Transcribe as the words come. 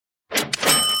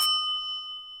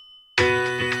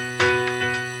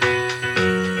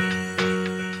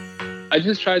I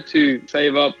just tried to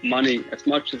save up money as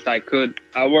much as I could.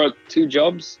 I worked 2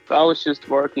 jobs. So I was just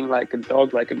working like a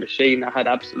dog, like a machine. I had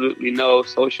absolutely no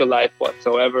social life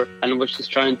whatsoever and was just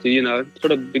trying to,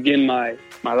 sort of begin my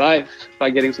life by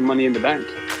getting some money in the bank.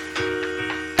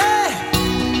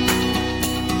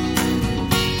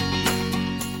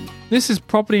 This is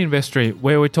Property Investory,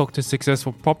 where we talk to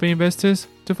successful property investors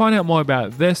to find out more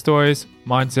about their stories,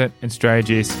 mindset and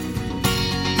strategies.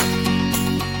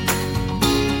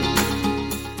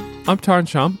 I'm Taran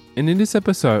Shum, and in this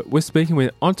episode, we're speaking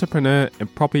with entrepreneur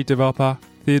and property developer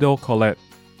Theodor Collett.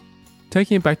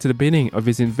 Taking it back to the beginning of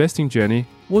his investing journey,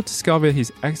 we'll discover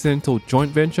his accidental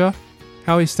joint venture,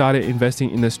 how he started investing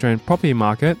in the Australian property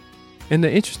market, and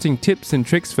the interesting tips and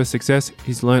tricks for success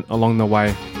he's learned along the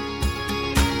way.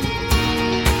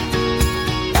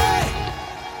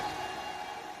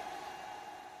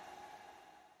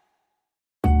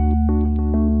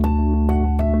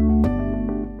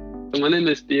 My name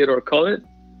is Theodor Collet.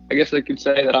 I guess I could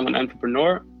say that I'm an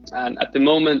entrepreneur, and at the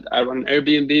moment I run an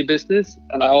Airbnb business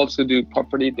and I also do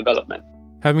property development.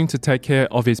 Having to take care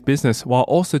of his business while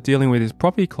also dealing with his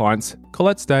property clients,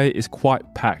 Collet's day is quite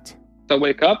packed. So I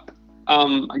wake up,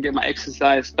 I get my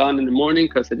exercise done in the morning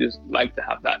because I just like to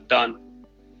have that done.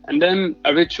 And then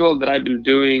a ritual that I've been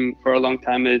doing for a long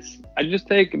time is I just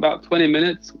take about 20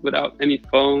 minutes without any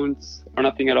phones or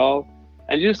nothing at all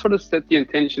and just sort of set the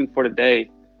intention for the day.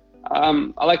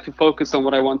 I like to focus on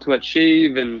what I want to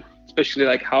achieve and especially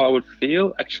like how I would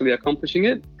feel actually accomplishing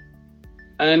it.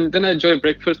 And then I enjoy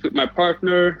breakfast with my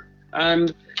partner.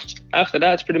 And after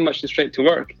that, it's pretty much straight to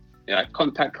work. I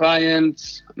contact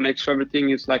clients, make sure everything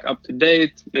is like up to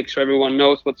date, make sure everyone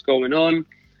knows what's going on,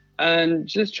 and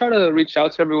just try to reach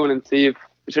out to everyone and see if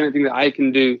there's anything that I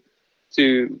can do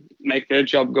to make their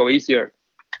job go easier.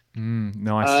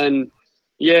 Nice. And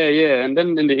yeah. And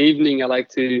then in the evening, I like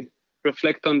to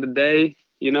reflect on the day,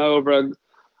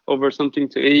 over something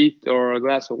to eat or a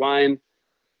glass of wine,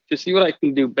 to see what I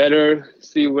can do better,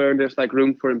 see where there's like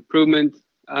room for improvement,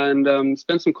 and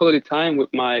spend some quality time with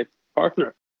my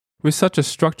partner. With such a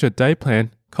structured day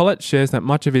plan, Collett shares that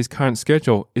much of his current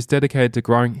schedule is dedicated to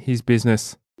growing his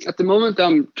business. At the moment,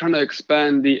 I'm trying to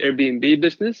expand the Airbnb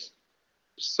business,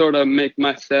 sort of make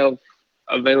myself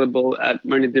available at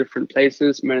many different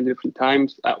places, many different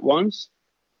times at once.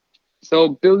 So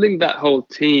building that whole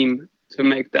team to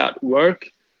make that work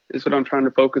is what I'm trying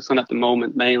to focus on at the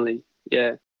moment, mainly.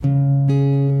 Yeah.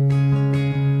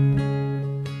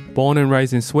 Born and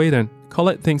raised in Sweden,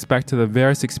 Collett thinks back to the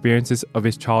various experiences of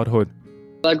his childhood.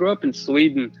 I grew up in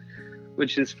Sweden,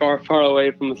 which is far, far away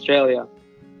from Australia.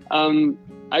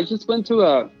 I just went to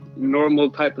a normal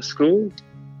type of school,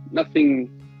 nothing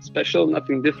special,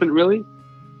 nothing different really.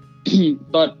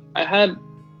 But I had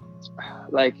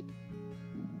like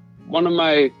one of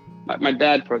my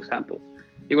dad, for example,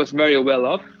 he was very well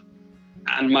off,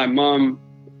 and my mom,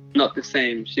 not the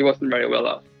same. She wasn't very well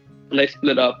off. And they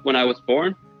split up when I was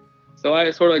born. So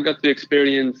I sort of got to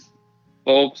experience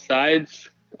both sides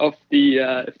of the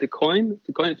coin, if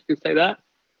you can say that.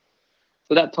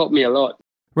 So that taught me a lot.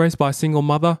 Raised by a single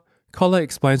mother, Collett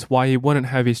explains why he wouldn't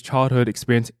have his childhood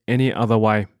experience any other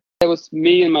way. It was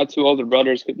me and my 2 older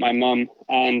brothers with my mom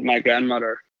and my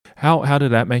grandmother. How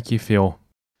did that make you feel?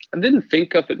 I didn't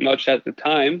think of it much at the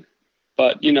time,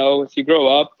 but as you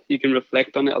grow up, you can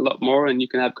reflect on it a lot more, and you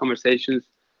can have conversations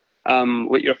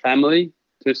with your family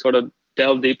to sort of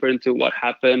delve deeper into what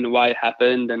happened, why it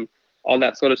happened, and all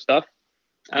that sort of stuff.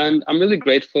 And I'm really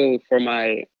grateful for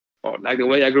the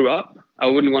way I grew up. I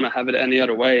wouldn't want to have it any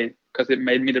other way because it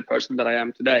made me the person that I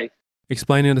am today.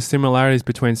 Explaining the similarities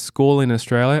between school in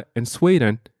Australia and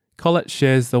Sweden, Collett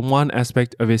shares the one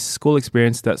aspect of his school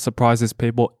experience that surprises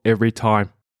people every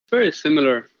time.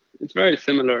 It's very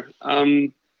similar.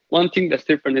 One thing that's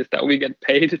different is that we get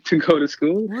paid to go to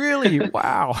school. Really?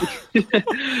 Wow.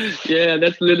 Yeah,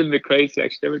 that's a little bit crazy,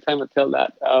 actually. Every time I tell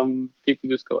that, people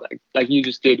just go like you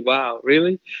just did. Wow,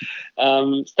 really?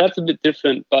 So that's a bit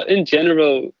different. But in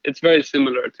general, it's very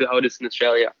similar to how it is in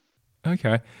Australia.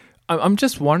 Okay. I'm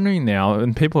just wondering now,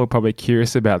 and people are probably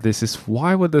curious about this, is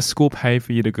why would the school pay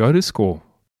for you to go to school?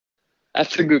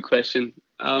 That's a good question.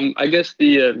 I guess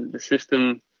the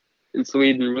system in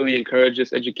Sweden really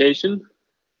encourages education.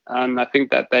 And I think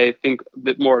that they think a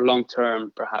bit more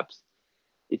long-term, perhaps.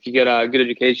 If you get a good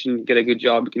education, you get a good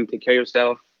job, you can take care of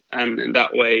yourself. And in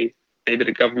that way, maybe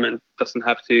the government doesn't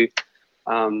have to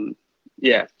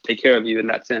take care of you in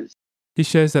that sense. He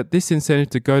shares that this incentive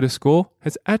to go to school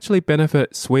has actually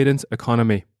benefited Sweden's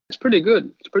economy. It's pretty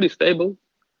good. It's pretty stable.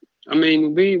 I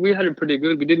mean, we had it pretty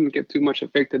good. We didn't get too much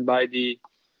affected by the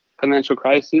financial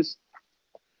crisis.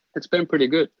 It's been pretty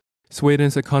good.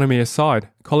 Sweden's economy aside,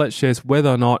 Collett shares whether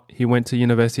or not he went to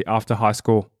university after high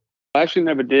school. I actually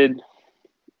never did.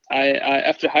 I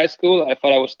after high school, I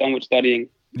thought I was done with studying.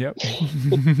 Yep.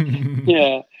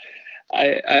 Yeah.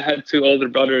 I had two older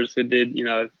brothers who did,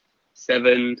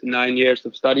 7 to 9 years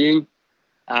of studying.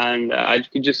 And I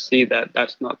could just see that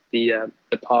that's not the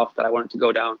path that I wanted to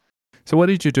go down. So what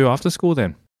did you do after school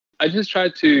then? I just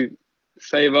tried to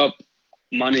save up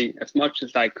money as much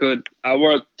as I could. I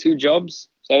worked 2 jobs.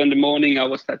 So in the morning, I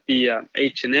was at the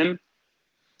H&M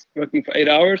working for 8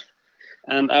 hours.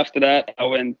 And after that, I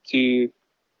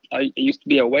used to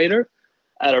be a waiter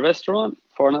at a restaurant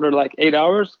for another 8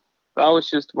 hours. So I was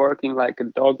just working like a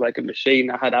dog, like a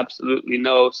machine. I had absolutely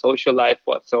no social life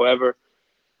whatsoever.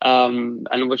 And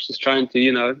was just trying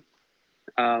to,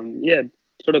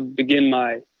 sort of begin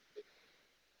my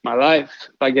life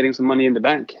by getting some money in the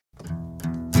bank.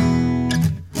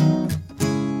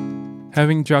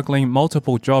 Having juggling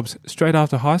multiple jobs straight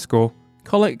after high school,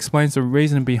 Collett explains the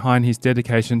reason behind his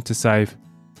dedication to save.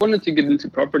 I wanted to get into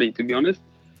property, to be honest.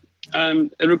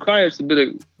 It requires a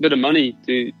bit of money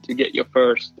to get your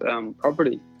first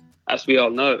property, as we all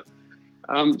know.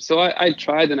 So I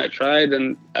tried,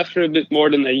 and after a bit more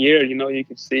than a year, you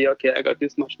could see, okay, I got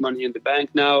this much money in the bank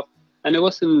now, and it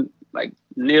wasn't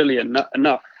nearly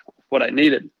enough of what I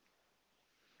needed.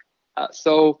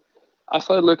 So I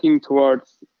started looking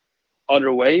towards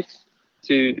other ways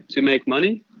to make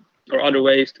money, or other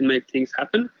ways to make things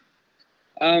happen.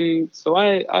 So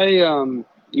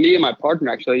me and my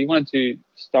partner actually wanted to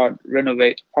start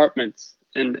renovate apartments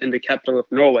in the capital of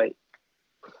Norway,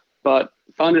 but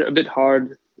found it a bit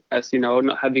hard, as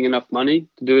not having enough money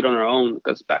to do it on our own,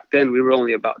 because back then we were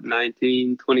only about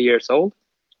 19, 20 years old.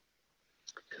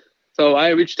 So I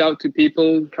reached out to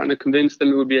people trying to convince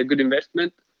them it would be a good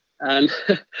investment, and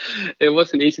it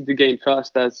wasn't easy to gain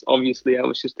trust, as obviously I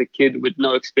was just a kid with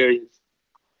no experience.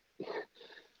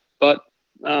 But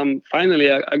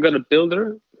finally I got a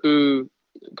builder who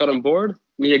got on board.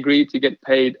 We agreed to get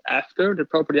paid after the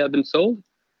property had been sold,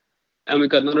 and we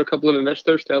got another couple of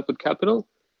investors to help with capital.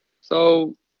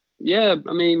 So yeah,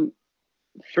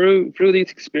 through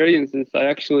these experiences, I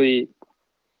actually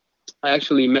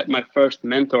met my first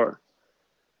mentor,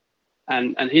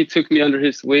 and he took me under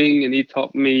his wing, and he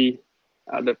taught me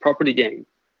the property game,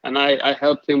 and I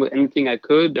helped him with anything I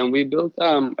could, and we built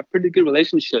a pretty good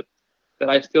relationship that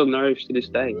I still nourish to this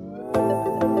day.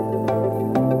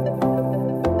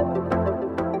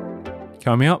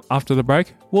 Coming up after the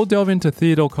break, we'll delve into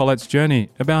Theodor Collett's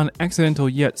journey about an accidental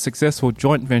yet successful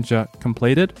joint venture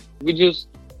completed. We just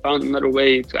found another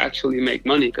way to actually make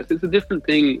money, because it's a different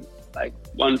thing.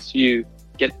 Once you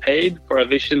get paid for a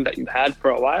vision that you've had for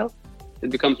a while,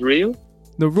 it becomes real.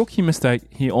 The rookie mistake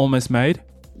he almost made.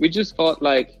 We just thought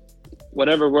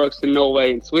whatever works in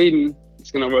Norway and Sweden, it's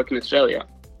going to work in Australia.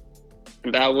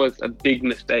 And that was a big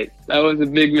mistake. That was a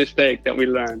big mistake that we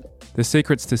learned. The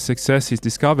secrets to success he's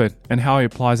discovered and how he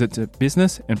applies it to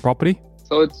business and property.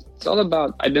 So it's all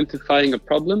about identifying a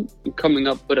problem and coming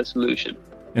up with a solution.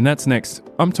 And that's next.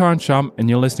 I'm Taran Shum, and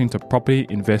you're listening to Property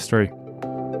Investory.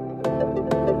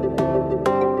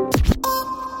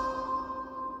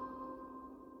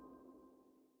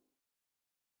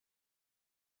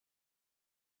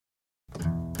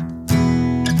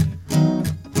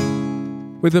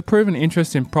 With a proven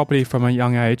interest in property from a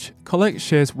young age, Collett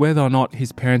shares whether or not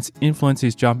his parents influenced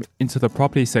his jump into the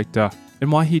property sector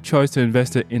and why he chose to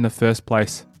invest it in the first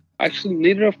place. Actually,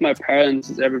 neither of my parents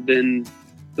has ever been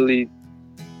really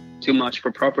too much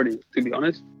for property, to be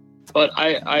honest. But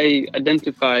I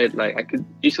identified, I could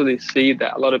easily see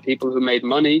that a lot of people who made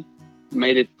money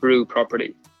made it through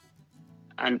property.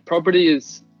 And property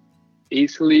is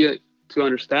easily to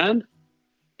understand.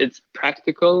 It's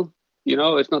practical.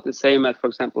 It's not the same as, for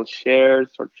example, shares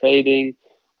or trading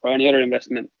or any other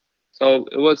investment. So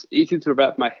it was easy to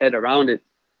wrap my head around it,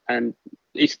 and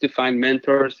easy to find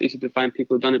mentors, easy to find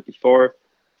people who've done it before.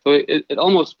 So it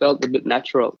almost felt a bit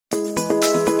natural.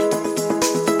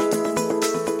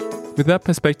 With that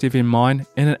perspective in mind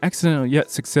and an accidental yet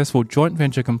successful joint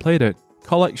venture completed,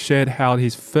 Collett shared how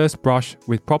his first brush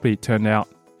with property turned out.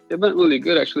 It went really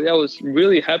good, actually. I was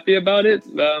really happy about it.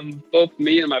 Both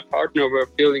me and my partner were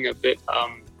feeling a bit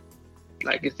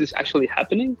is this actually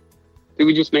happening? Did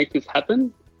we just make this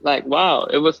happen? Wow,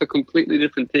 it was a completely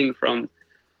different thing from,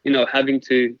 having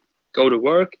to go to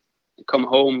work, come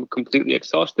home completely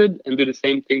exhausted and do the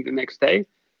same thing the next day.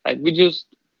 We just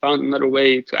found another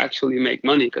way to actually make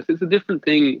money, because it's a different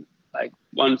thing.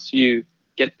 Once you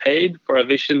get paid for a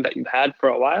vision that you've had for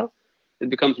a while, it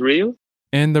becomes real.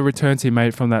 And the returns he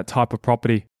made from that type of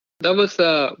property. That was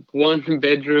a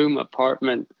 1-bedroom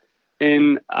apartment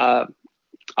in a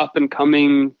up and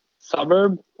coming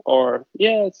suburb, or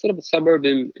yeah, it's sort of a suburb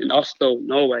in Oslo,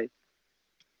 Norway.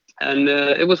 And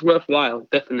it was worthwhile,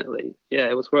 definitely. Yeah,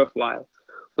 it was worthwhile.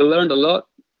 We learned a lot,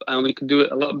 and we could do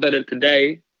it a lot better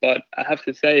today. But I have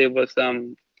to say, it was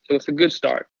a good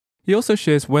start. He also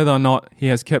shares whether or not he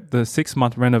has kept the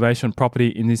 6-month renovation property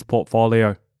in his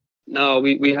portfolio. No,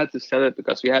 we had to sell it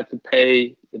because we had to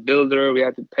pay the builder, we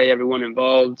had to pay everyone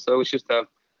involved. So it was just I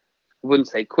wouldn't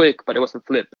say quick, but it was a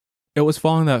flip. It was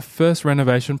following that first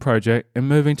renovation project and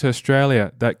moving to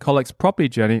Australia that Collett's property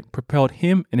journey propelled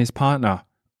him and his partner,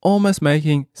 almost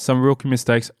making some real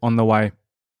mistakes on the way.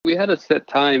 We had a set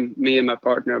time, me and my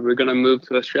partner, we're going to move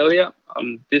to Australia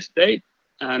on this date,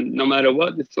 and no matter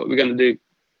what, this is what we're going to do.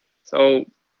 So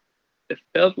it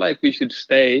felt like we should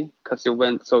stay because it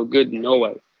went so good in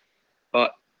Norway.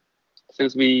 But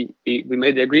since we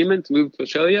made the agreement to move to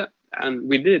Australia, and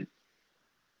we did.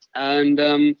 And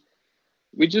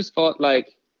we just thought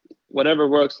like whatever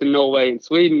works in Norway and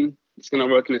Sweden, it's going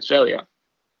to work in Australia.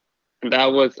 And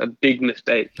that was a big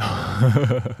mistake.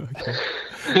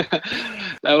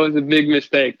 That was a big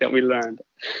mistake that we learned.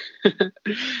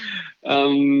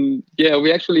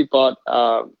 We actually bought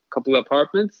a couple of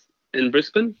apartments in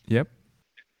Brisbane. Yep.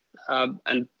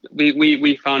 And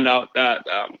we found out that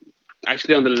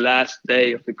actually on the last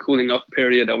day of the cooling off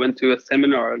period, I went to a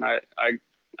seminar, and I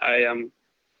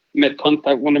met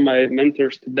contact one of my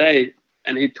mentors today,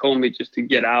 and he told me just to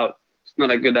get out. It's not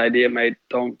a good idea, mate.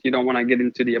 You don't want to get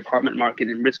into the apartment market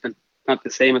in Brisbane. It's not the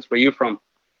same as where you're from.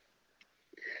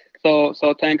 So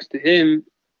thanks to him,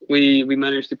 we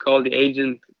managed to call the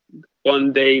agent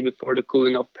one day before the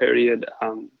cooling off period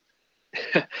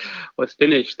was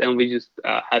finished, and we just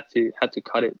had to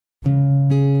cut it.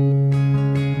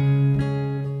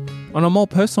 On a more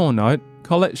personal note,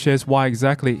 Collett shares why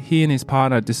exactly he and his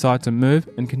partner decided to move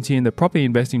and continue the property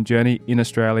investing journey in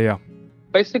Australia.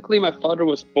 Basically, my father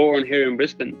was born here in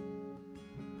Brisbane,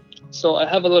 so I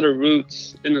have a lot of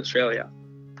roots in Australia.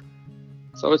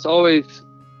 So it's always,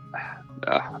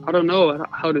 I don't know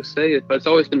how to say it, but it's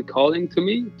always been calling to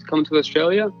me to come to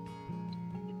Australia.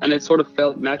 And it sort of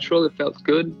felt natural, it felt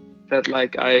good, felt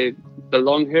like I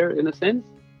belong here in a sense.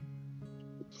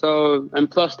 So, and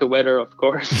plus the weather, of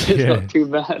course, is not too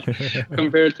bad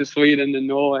compared to Sweden and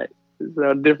Norway. It's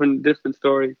a different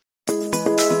story.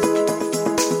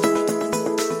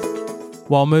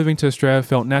 While moving to Australia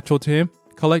felt natural to him,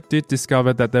 Collett did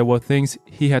discover that there were things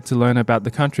he had to learn about the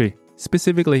country,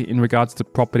 specifically in regards to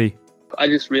property. I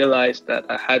just realized that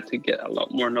I had to get a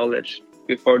lot more knowledge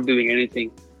before doing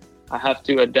anything. I have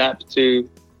to adapt to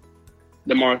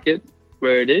the market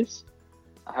where it is.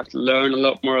 I have to learn a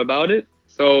lot more about it.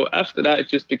 So after that, it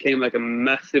just became like a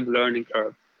massive learning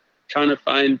curve. Trying to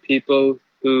find people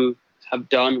who have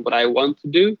done what I want to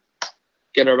do,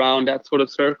 get around that sort of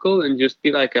circle, and just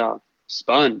be like a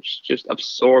sponge, just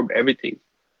absorb everything.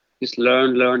 Just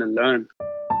learn, and learn.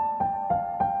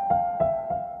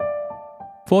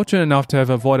 Fortunate enough to have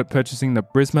avoided purchasing the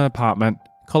Brisbane apartment,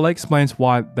 Collett explains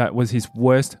why that was his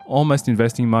worst, almost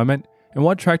investing moment, and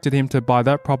what attracted him to buy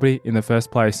that property in the first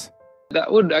place.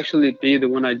 That would actually be the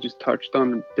one I just touched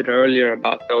on a bit earlier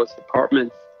about those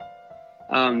apartments.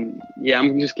 I'm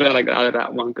just glad I got out of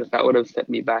that one because that would have set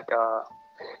me back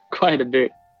quite a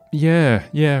bit.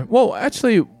 Yeah. Well,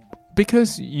 actually,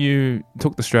 because you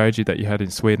took the strategy that you had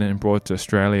in Sweden and brought it to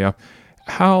Australia,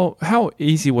 how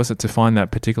easy was it to find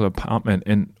that particular apartment,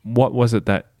 and what was it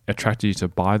that attracted you to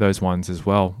buy those ones as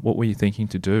well? What were you thinking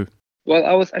to do? Well,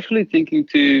 I was actually thinking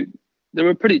they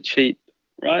were pretty cheap,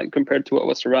 right, compared to what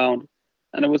was around.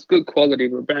 And it was good quality,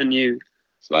 they were brand new.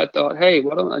 So I thought, hey,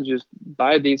 why don't I just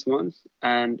buy these ones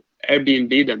and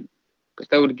Airbnb them? Because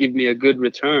that would give me a good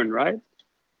return, right?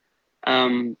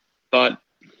 But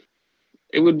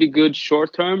it would be good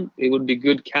short term. It would be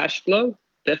good cash flow,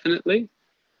 definitely.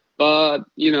 But,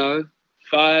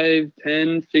 5,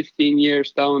 10, 15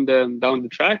 years down the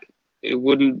track, it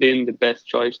wouldn't have been the best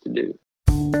choice to do.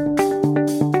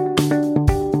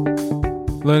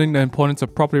 Learning the importance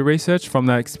of property research from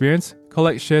that experience,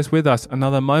 Collett shares with us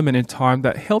another moment in time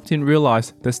that helped him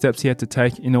realize the steps he had to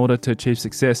take in order to achieve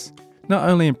success, not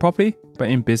only in property, but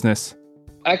in business.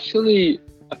 Actually,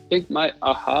 I think my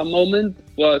aha moment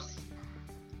was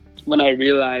when I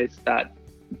realized that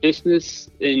business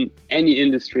in any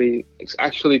industry is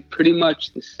actually pretty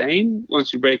much the same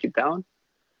once you break it down.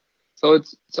 So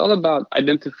it's all about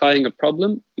identifying a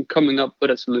problem and coming up with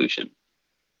a solution.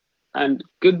 And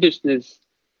good business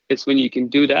is when you can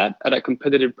do that at a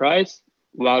competitive price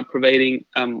while providing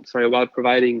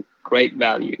great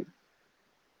value.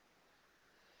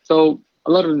 So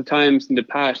a lot of the times in the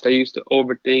past, I used to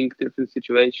overthink different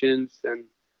situations and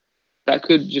that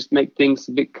could just make things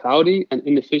a bit cloudy and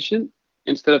inefficient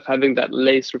instead of having that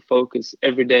laser focus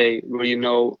every day where you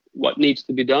know what needs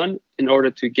to be done in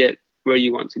order to get where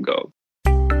you want to go.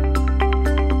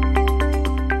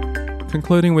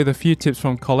 Concluding with a few tips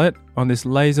from Collett on this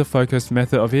laser-focused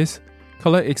method of his,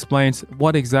 Collett explains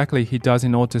what exactly he does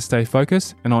in order to stay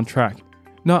focused and on track,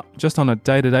 not just on a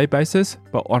day-to-day basis,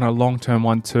 but on a long-term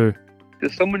one too.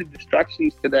 There's so many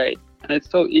distractions today, and it's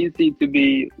so easy to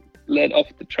be led off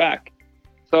the track.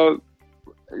 So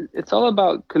it's all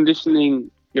about conditioning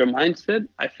your mindset,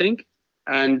 I think,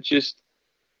 and just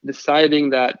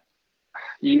deciding that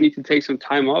you need to take some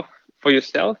time off for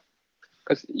yourself,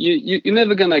 because you're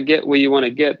never going to get where you want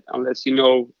to get unless you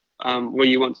know where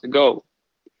you want to go.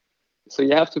 So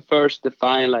you have to first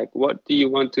define, like, what do you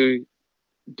want to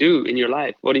do in your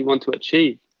life? What do you want to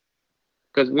achieve?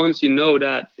 Because once you know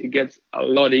that, it gets a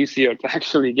lot easier to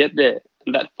actually get there.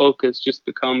 And that focus just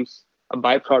becomes a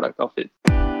byproduct of it.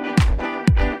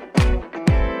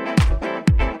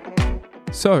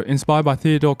 So, inspired by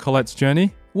Theodor Collett's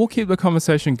journey, we'll keep the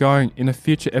conversation going in a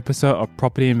future episode of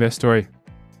Property Investory.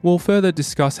 We'll further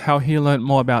discuss how he learned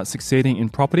more about succeeding in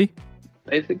property.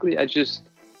 Basically, I just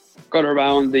got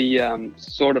around the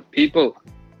sort of people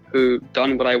who've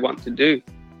done what I want to do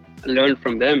and learn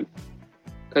from them.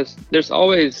 Because there's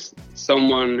always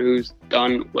someone who's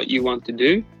done what you want to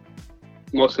do,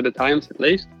 most of the times at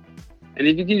least. And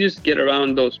if you can just get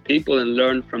around those people and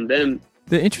learn from them.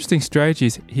 The interesting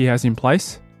strategies he has in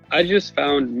place. I just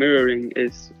found mirroring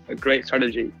is a great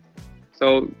strategy.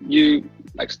 So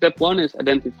step one is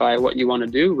identify what you want to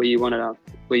do, where you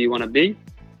want to be.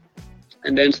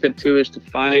 And then step two is to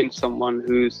find someone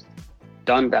who's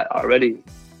done that already.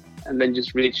 And then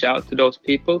just reach out to those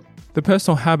people. The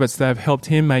personal habits that have helped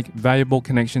him make valuable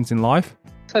connections in life.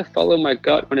 I follow my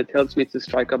gut when it tells me to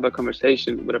strike up a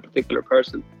conversation with a particular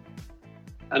person.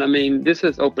 And I mean, this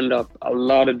has opened up a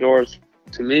lot of doors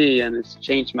to me, and it's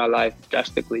changed my life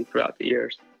drastically throughout the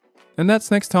years. And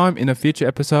that's next time in a future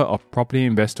episode of Property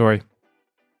Investory.